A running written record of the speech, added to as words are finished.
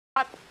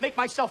make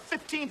myself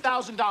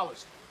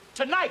 $15,000.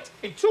 Tonight,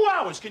 in 2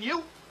 hours, can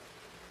you?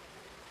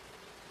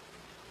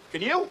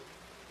 Can you?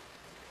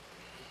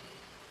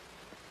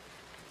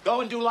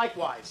 Go and do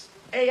likewise.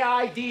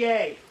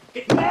 AIDA.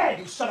 Get mad,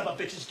 you son of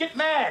a bitches. Get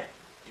mad.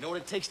 You know what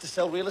it takes to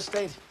sell real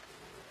estate?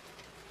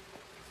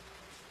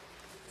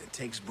 It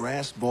takes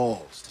brass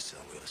balls to sell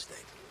real estate.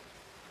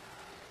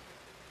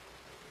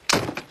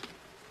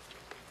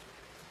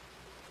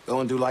 Go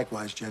and do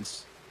likewise,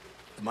 gents.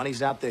 The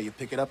money's out there. You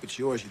pick it up, it's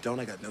yours. You don't,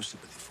 I got no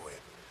sympathy for you.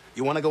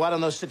 You want to go out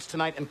on those sits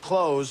tonight and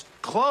close,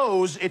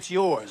 it's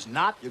yours.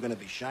 Not, you're going to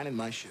be shining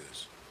my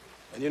shoes.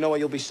 And you know what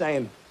you'll be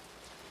saying?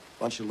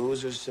 Bunch of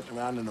losers sitting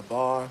around in a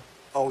bar.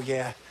 Oh,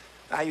 yeah,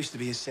 I used to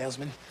be a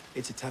salesman.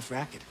 It's a tough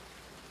racket.